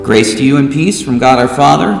Grace to you and peace from God our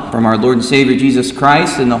Father, from our Lord and Savior Jesus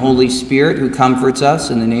Christ, and the Holy Spirit who comforts us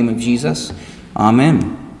in the name of Jesus.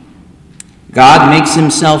 Amen. God makes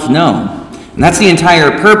himself known. And that's the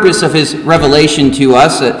entire purpose of his revelation to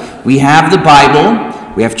us. That we have the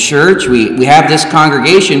Bible, we have church, we have this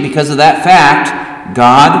congregation. Because of that fact,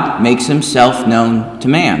 God makes himself known to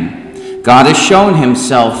man. God has shown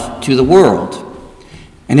himself to the world.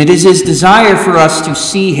 And it is his desire for us to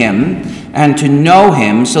see him and to know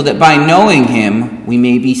him, so that by knowing him, we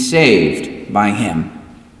may be saved by him.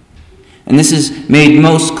 And this is made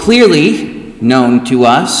most clearly known to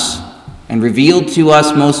us and revealed to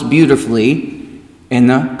us most beautifully in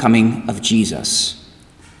the coming of Jesus.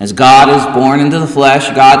 As God is born into the flesh,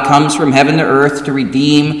 God comes from heaven to earth to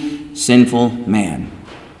redeem sinful man.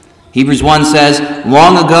 Hebrews 1 says,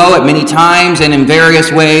 "Long ago, at many times and in various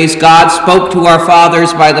ways, God spoke to our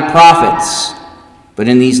fathers by the prophets. But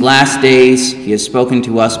in these last days, he has spoken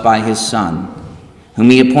to us by his Son, whom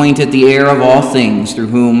he appointed the heir of all things, through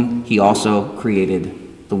whom he also created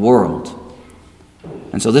the world."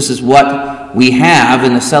 And so this is what we have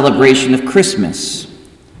in the celebration of Christmas.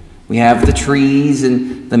 We have the trees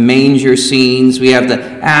and the manger scenes. We have the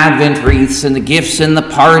Advent wreaths and the gifts and the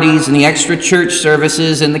parties and the extra church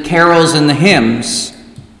services and the carols and the hymns.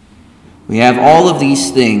 We have all of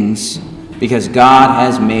these things because God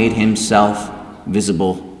has made himself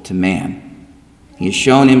visible to man. He has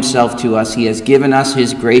shown himself to us. He has given us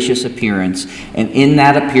his gracious appearance. And in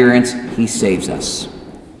that appearance, he saves us.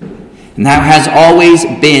 And that has always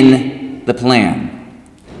been the plan.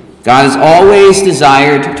 God has always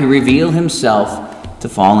desired to reveal himself to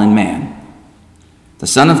fallen man. The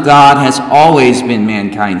Son of God has always been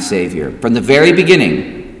mankind's Savior from the very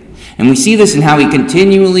beginning. And we see this in how he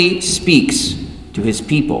continually speaks to his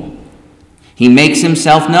people. He makes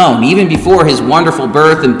himself known. Even before his wonderful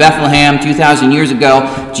birth in Bethlehem 2,000 years ago,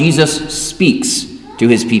 Jesus speaks to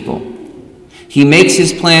his people. He makes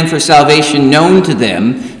his plan for salvation known to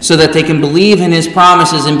them so that they can believe in his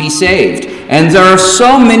promises and be saved. And there are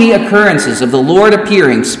so many occurrences of the Lord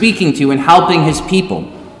appearing, speaking to, and helping his people.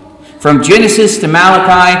 From Genesis to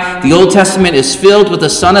Malachi, the Old Testament is filled with the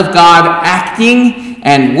Son of God acting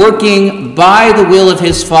and working by the will of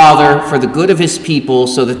his Father for the good of his people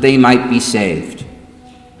so that they might be saved.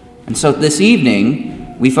 And so this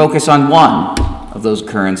evening, we focus on one of those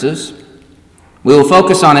occurrences. We will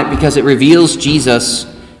focus on it because it reveals Jesus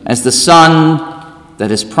as the Son that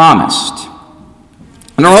is promised.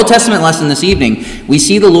 In our Old Testament lesson this evening, we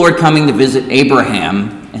see the Lord coming to visit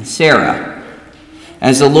Abraham and Sarah.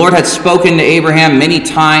 As the Lord had spoken to Abraham many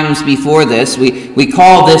times before this, we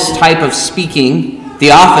call this type of speaking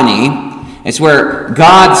theophany. It's where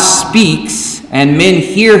God speaks and men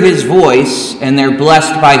hear his voice and they're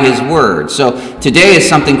blessed by his word. So today is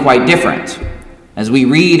something quite different. As we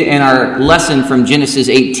read in our lesson from Genesis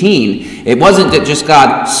 18, it wasn't that just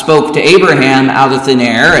God spoke to Abraham out of thin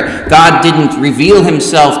air. God didn't reveal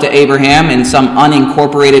himself to Abraham in some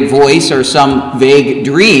unincorporated voice or some vague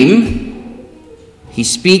dream. He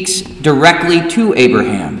speaks directly to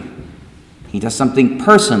Abraham. He does something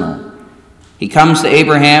personal. He comes to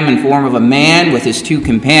Abraham in form of a man with his two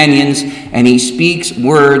companions, and he speaks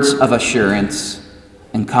words of assurance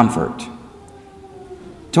and comfort.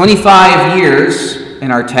 25 years in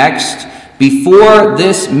our text before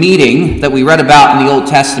this meeting that we read about in the Old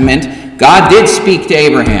Testament, God did speak to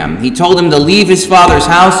Abraham. He told him to leave his father's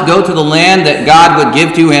house, go to the land that God would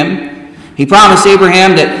give to him. He promised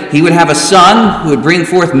Abraham that he would have a son who would bring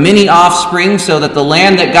forth many offspring so that the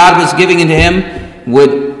land that God was giving into him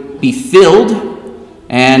would be filled,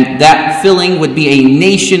 and that filling would be a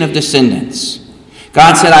nation of descendants.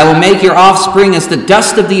 God said, "I will make your offspring as the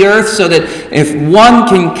dust of the earth, so that if one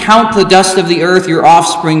can count the dust of the earth, your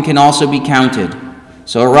offspring can also be counted.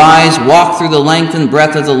 So arise, walk through the length and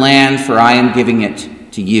breadth of the land, for I am giving it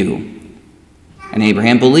to you." And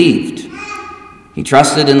Abraham believed. He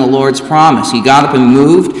trusted in the Lord's promise. He got up and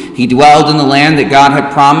moved. He dwelled in the land that God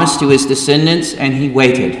had promised to his descendants, and he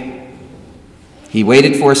waited. He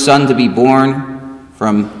waited for a son to be born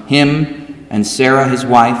from him and Sarah, his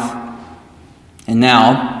wife. And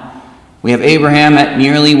now, we have Abraham at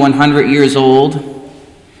nearly 100 years old.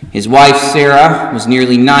 His wife, Sarah, was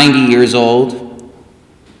nearly 90 years old.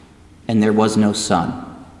 And there was no son.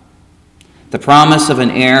 The promise of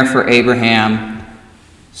an heir for Abraham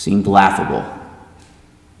seemed laughable.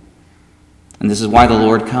 And this is why the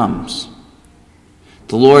Lord comes.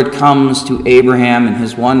 The Lord comes to Abraham in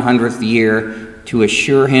his 100th year to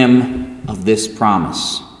assure him of this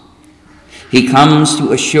promise. He comes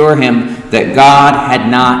to assure him that God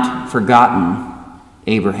had not forgotten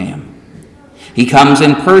Abraham. He comes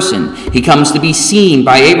in person. He comes to be seen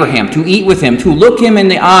by Abraham, to eat with him, to look him in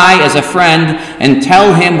the eye as a friend and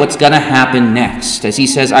tell him what's going to happen next. As he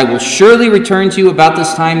says, I will surely return to you about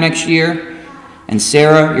this time next year, and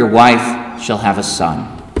Sarah, your wife, shall have a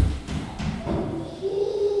son.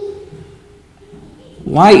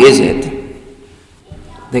 Why is it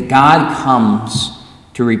that God comes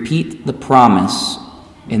to repeat the promise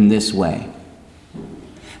in this way?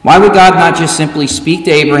 Why would God not just simply speak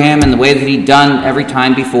to Abraham in the way that he'd done every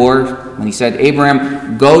time before, when he said,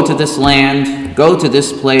 Abraham, go to this land, go to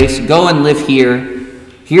this place, go and live here.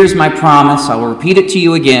 Here's my promise. I will repeat it to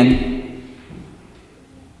you again.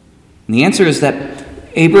 And the answer is that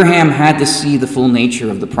Abraham had to see the full nature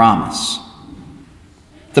of the promise.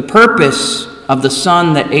 The purpose of the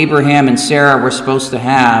son that Abraham and Sarah were supposed to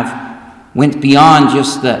have went beyond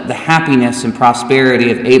just the happiness and prosperity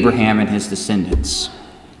of Abraham and his descendants.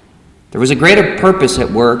 There was a greater purpose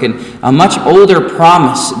at work and a much older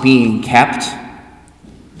promise being kept.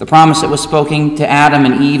 The promise that was spoken to Adam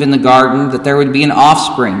and Eve in the garden, that there would be an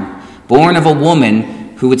offspring born of a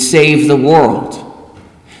woman who would save the world.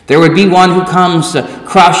 There would be one who comes to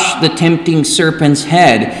crush the tempting serpent's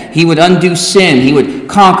head. He would undo sin. He would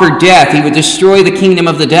conquer death. He would destroy the kingdom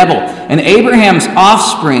of the devil. And Abraham's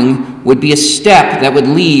offspring would be a step that would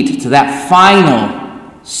lead to that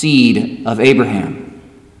final seed of Abraham.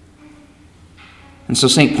 And so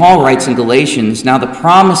St. Paul writes in Galatians, now the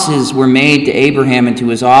promises were made to Abraham and to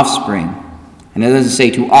his offspring. And it doesn't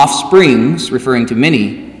say to offsprings, referring to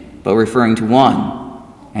many, but referring to one,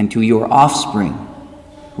 and to your offspring,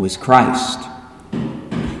 who is Christ.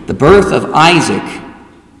 The birth of Isaac,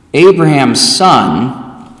 Abraham's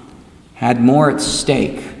son, had more at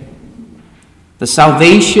stake. The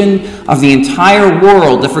salvation of the entire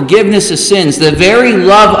world, the forgiveness of sins, the very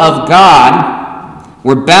love of God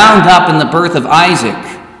were bound up in the birth of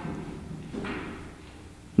Isaac.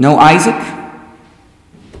 No Isaac,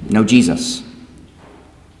 no Jesus.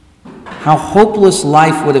 How hopeless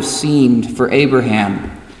life would have seemed for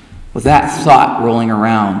Abraham with that thought rolling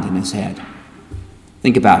around in his head.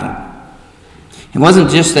 Think about it. It wasn't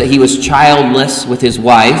just that he was childless with his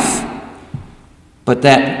wife, but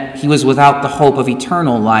that he was without the hope of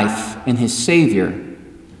eternal life in his Savior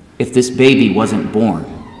if this baby wasn't born.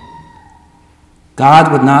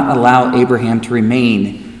 God would not allow Abraham to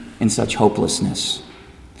remain in such hopelessness.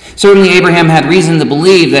 Certainly Abraham had reason to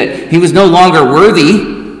believe that he was no longer worthy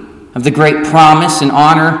of the great promise and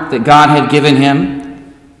honor that God had given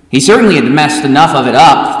him. He certainly had messed enough of it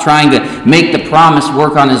up, trying to make the promise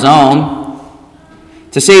work on his own.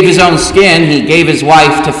 To save his own skin, he gave his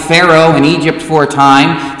wife to Pharaoh in Egypt for a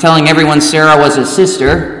time, telling everyone Sarah was his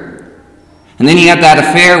sister. And then he had that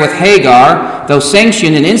affair with Hagar, though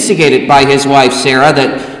sanctioned and instigated by his wife Sarah,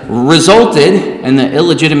 that resulted in the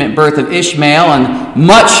illegitimate birth of Ishmael and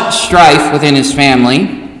much strife within his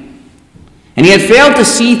family. And he had failed to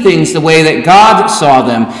see things the way that God saw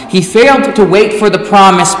them. He failed to wait for the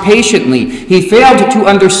promise patiently. He failed to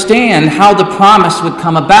understand how the promise would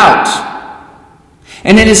come about.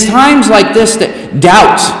 And it is times like this that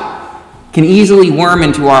doubt can easily worm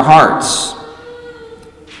into our hearts.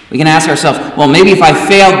 We can ask ourselves, well, maybe if I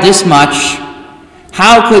failed this much,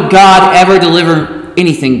 how could God ever deliver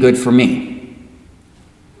anything good for me?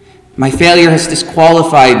 My failure has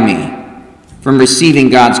disqualified me from receiving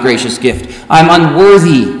God's gracious gift. I'm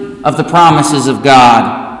unworthy of the promises of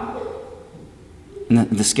God. And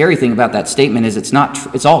the scary thing about that statement is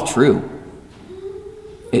it's all true.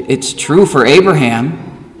 It's true for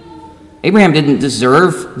Abraham. Abraham didn't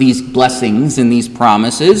deserve these blessings and these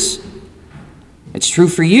promises. It's true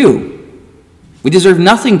for you. We deserve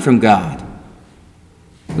nothing from God.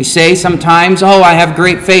 We say sometimes, I have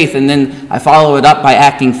great faith, and then I follow it up by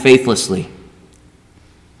acting faithlessly.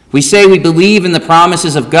 We say we believe in the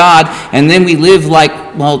promises of God, and then we live like,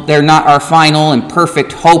 they're not our final and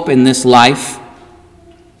perfect hope in this life.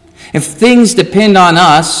 If things depend on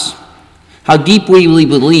us, how deeply we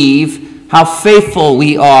believe, how faithful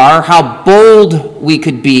we are, how bold we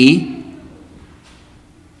could be,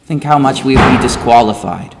 think how much we would be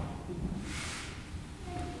disqualified.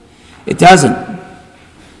 It doesn't.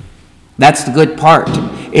 That's the good part.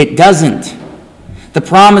 It doesn't. The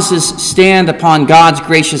promises stand upon God's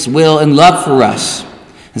gracious will and love for us.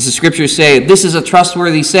 As the scriptures say, this is a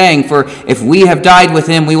trustworthy saying, for if we have died with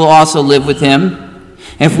him, we will also live with him.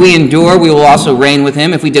 If we endure, we will also reign with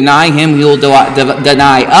him. If we deny him, he will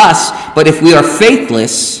deny us. But if we are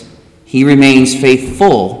faithless, he remains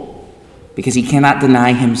faithful, because he cannot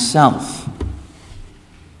deny himself.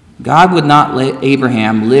 God would not let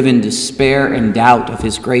Abraham live in despair and doubt of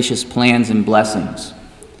his gracious plans and blessings.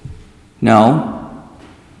 No.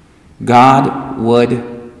 God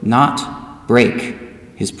would not break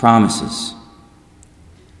his promises.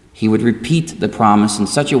 He would repeat the promise in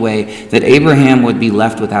such a way that Abraham would be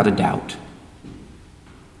left without a doubt.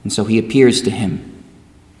 And so he appears to him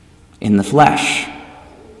in the flesh.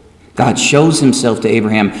 God shows himself to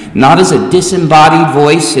Abraham not as a disembodied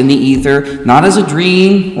voice in the ether, not as a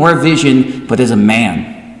dream or a vision, but as a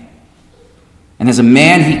man. And as a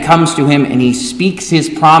man, he comes to him and he speaks his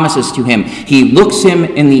promises to him. He looks him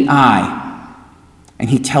in the eye and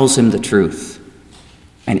he tells him the truth.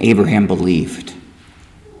 And Abraham believed.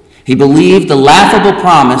 He believed the laughable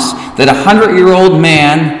promise that a 100-year-old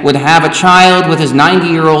man would have a child with his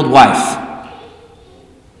 90-year-old wife.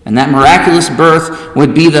 And that miraculous birth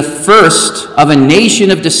would be the first of a nation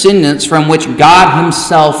of descendants from which God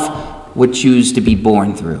himself would choose to be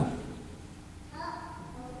born through.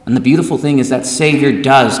 And the beautiful thing is that Savior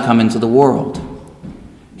does come into the world.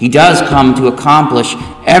 He does come to accomplish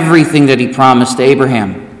everything that he promised to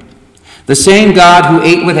Abraham. The same God who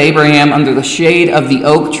ate with Abraham under the shade of the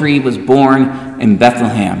oak tree was born in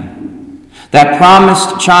Bethlehem. That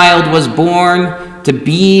promised child was born to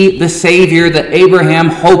be the Savior that Abraham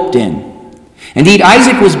hoped in. Indeed,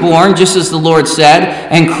 Isaac was born, just as the Lord said,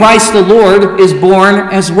 and Christ the Lord is born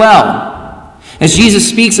as well. As Jesus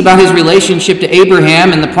speaks about his relationship to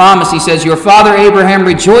Abraham and the promise, he says, "Your father Abraham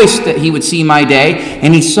rejoiced that he would see my day,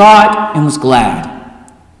 and he saw it and was glad."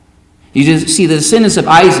 You just see the descendants of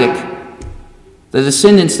Isaac, the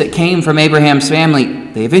descendants that came from Abraham's family,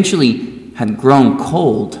 they eventually had grown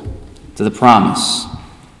cold to the promise.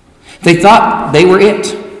 They thought they were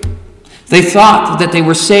it. They thought that they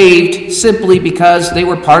were saved simply because they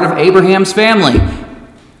were part of Abraham's family.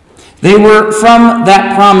 They were from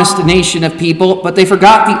that promised nation of people, but they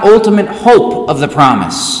forgot the ultimate hope of the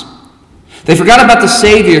promise. They forgot about the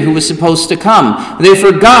Savior who was supposed to come. They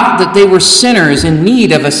forgot that they were sinners in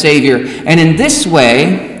need of a Savior. And in this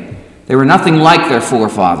way, they were nothing like their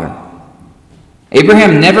forefather.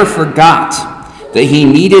 Abraham never forgot that he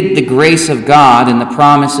needed the grace of God and the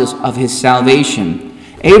promises of his salvation.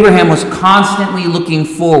 Abraham was constantly looking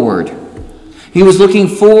forward. He was looking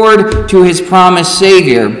forward to his promised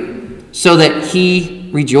Savior so that he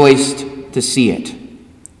rejoiced to see it.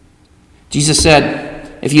 Jesus said,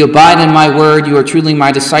 "If you abide in my word, you are truly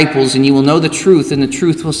my disciples, and you will know the truth, and the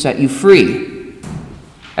truth will set you free."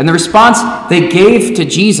 And the response they gave to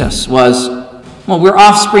Jesus was, "Well, we're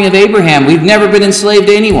offspring of Abraham. We've never been enslaved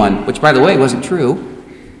to anyone," which, by the way, wasn't true.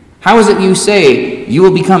 "How is it you say you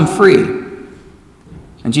will become free?"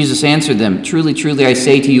 And Jesus answered them, "Truly, truly, I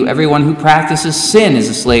say to you, everyone who practices sin is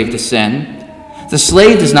a slave to sin. The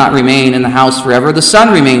slave does not remain in the house forever. The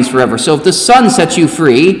Son remains forever. So if the Son sets you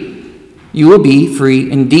free, you will be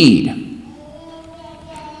free indeed."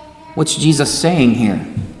 What's Jesus saying here?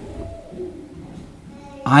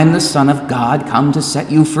 I'm the Son of God, come to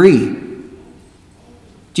set you free.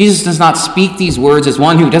 Jesus does not speak these words as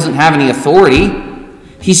one who doesn't have any authority.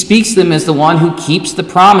 He speaks them as the one who keeps the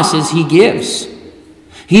promises he gives.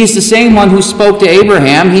 He is the same one who spoke to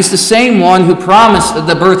Abraham. He's the same one who promised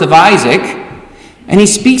the birth of Isaac. And he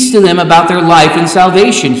speaks to them about their life and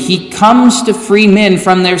salvation. He comes to free men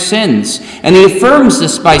from their sins. And he affirms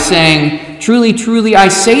this by saying, "Truly, truly, I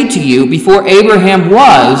say to you, before Abraham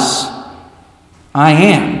was, I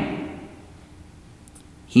am."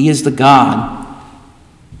 He is the God.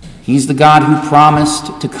 He's the God who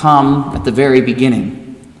promised to come at the very beginning.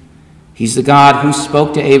 He's the God who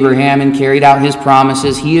spoke to Abraham and carried out his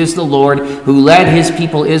promises. He is the Lord who led his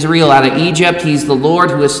people Israel out of Egypt. He's the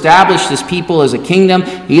Lord who established his people as a kingdom.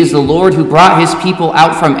 He is the Lord who brought his people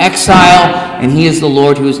out from exile. And he is the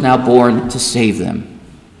Lord who is now born to save them.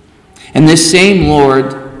 And this same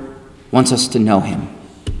Lord wants us to know him.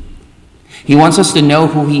 He wants us to know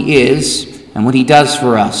who he is and what he does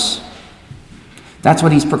for us. That's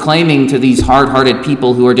what he's proclaiming to these hard-hearted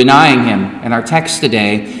people who are denying him in our text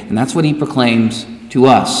today, and that's what he proclaims to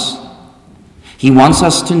us. He wants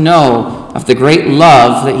us to know of the great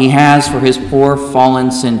love that he has for his poor,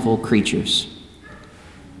 fallen, sinful creatures.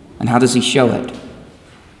 And how does he show it?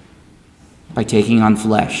 By taking on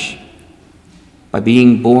flesh, by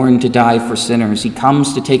being born to die for sinners. He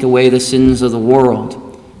comes to take away the sins of the world.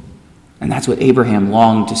 And that's what Abraham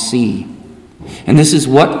longed to see. And this is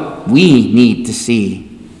what we need to see.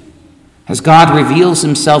 As God reveals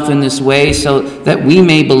himself in this way so that we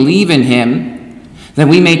may believe in him, that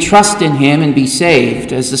we may trust in him and be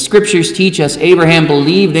saved. As the scriptures teach us, Abraham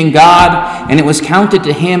believed in God and it was counted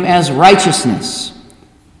to him as righteousness.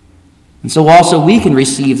 And so also we can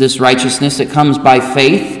receive this righteousness that comes by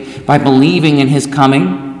faith, by believing in his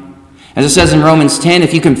coming. As it says in Romans 10,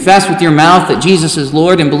 if you confess with your mouth that Jesus is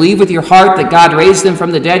Lord and believe with your heart that God raised him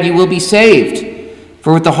from the dead, you will be saved.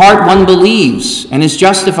 For with the heart one believes and is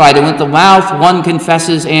justified, and with the mouth one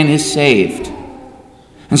confesses and is saved.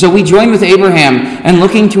 And so we join with Abraham in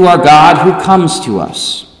looking to our God who comes to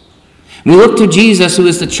us. We look to Jesus, who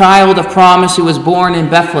is the child of promise, who was born in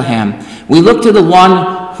Bethlehem. We look to the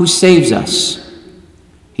one who saves us.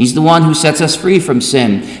 He's the one who sets us free from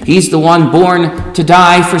sin. He's the one born to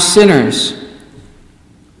die for sinners.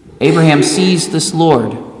 Abraham sees this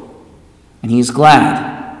Lord, and he is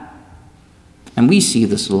glad. And we see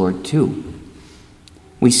this Lord too.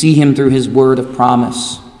 We see him through his word of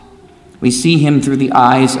promise. We see him through the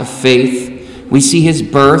eyes of faith. We see his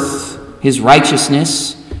birth, his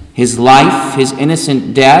righteousness, his life, his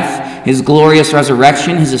innocent death, his glorious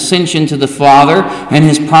resurrection, his ascension to the Father, and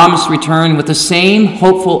his promised return with the same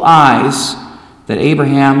hopeful eyes that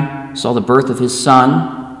Abraham saw the birth of his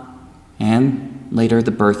son and later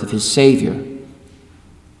the birth of his Savior.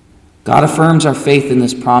 God affirms our faith in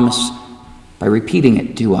this promise by repeating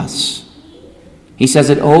it to us. He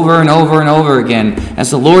says it over and over and over again.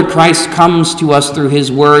 As the Lord Christ comes to us through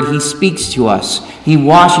his word, he speaks to us. He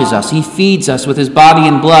washes us. He feeds us with his body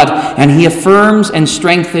and blood, and he affirms and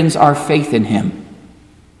strengthens our faith in him.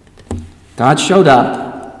 God showed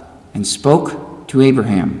up and spoke to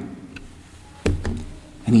Abraham.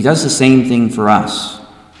 And he does the same thing for us.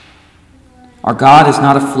 Our God is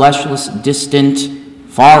not a fleshless,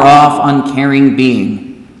 distant, far-off, uncaring being.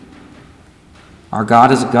 Our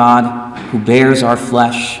God is a God who bears our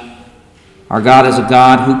flesh. Our God is a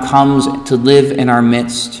God who comes to live in our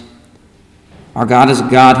midst. Our God is a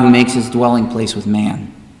God who makes his dwelling place with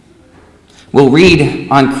man. We'll read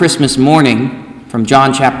on Christmas morning from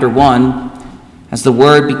John chapter 1, as the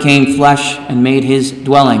Word became flesh and made his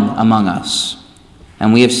dwelling among us.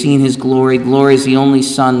 And we have seen his glory. Glory is the only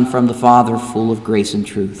Son from the Father, full of grace and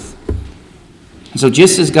truth. And so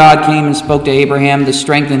just as God came and spoke to Abraham to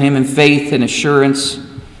strengthen him in faith and assurance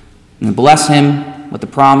and to bless him with the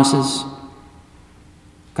promises,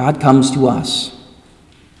 God comes to us.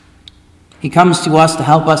 He comes to us to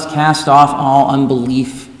help us cast off all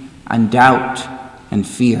unbelief and doubt and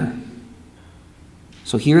fear.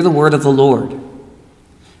 So hear the word of the Lord.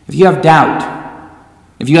 If you have doubt,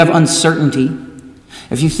 if you have uncertainty,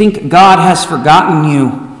 if you think God has forgotten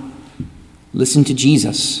you, listen to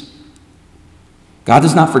Jesus. God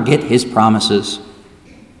does not forget his promises.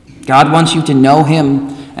 God wants you to know him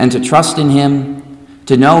and to trust in him,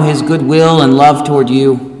 to know his goodwill and love toward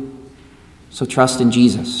you. So trust in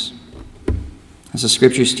Jesus. As the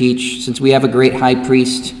scriptures teach, since we have a great high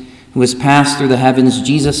priest who has passed through the heavens,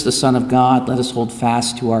 Jesus, the Son of God, let us hold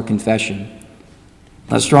fast to our confession.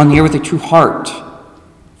 Let us draw near with a true heart,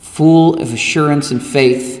 full of assurance and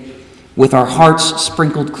faith, with our hearts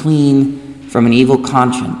sprinkled clean from an evil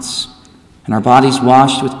conscience, and our bodies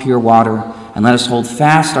washed with pure water, and let us hold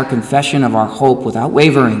fast our confession of our hope without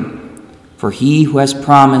wavering, for he who has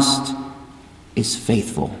promised is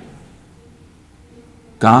faithful.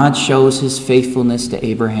 God shows his faithfulness to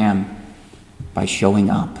Abraham by showing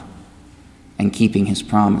up and keeping his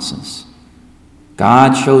promises.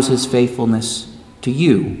 God shows his faithfulness to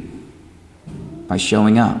you by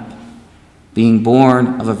showing up, being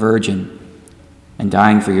born of a virgin, and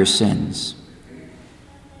dying for your sins.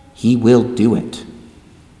 He will do it.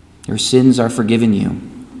 Your sins are forgiven you.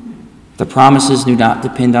 The promises do not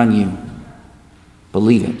depend on you.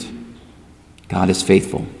 Believe it. God is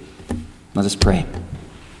faithful. Let us pray.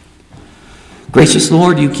 Gracious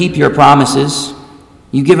Lord, you keep your promises.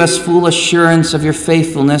 You give us full assurance of your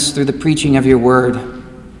faithfulness through the preaching of your word.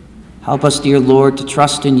 Help us, dear Lord, to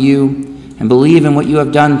trust in you and believe in what you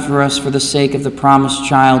have done for us for the sake of the promised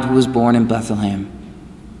child who was born in Bethlehem.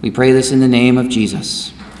 We pray this in the name of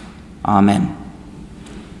Jesus. Amen.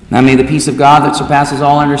 Now may the peace of God that surpasses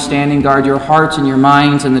all understanding guard your hearts and your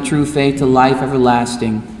minds in the true faith to life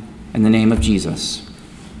everlasting. In the name of Jesus.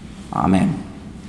 Amen.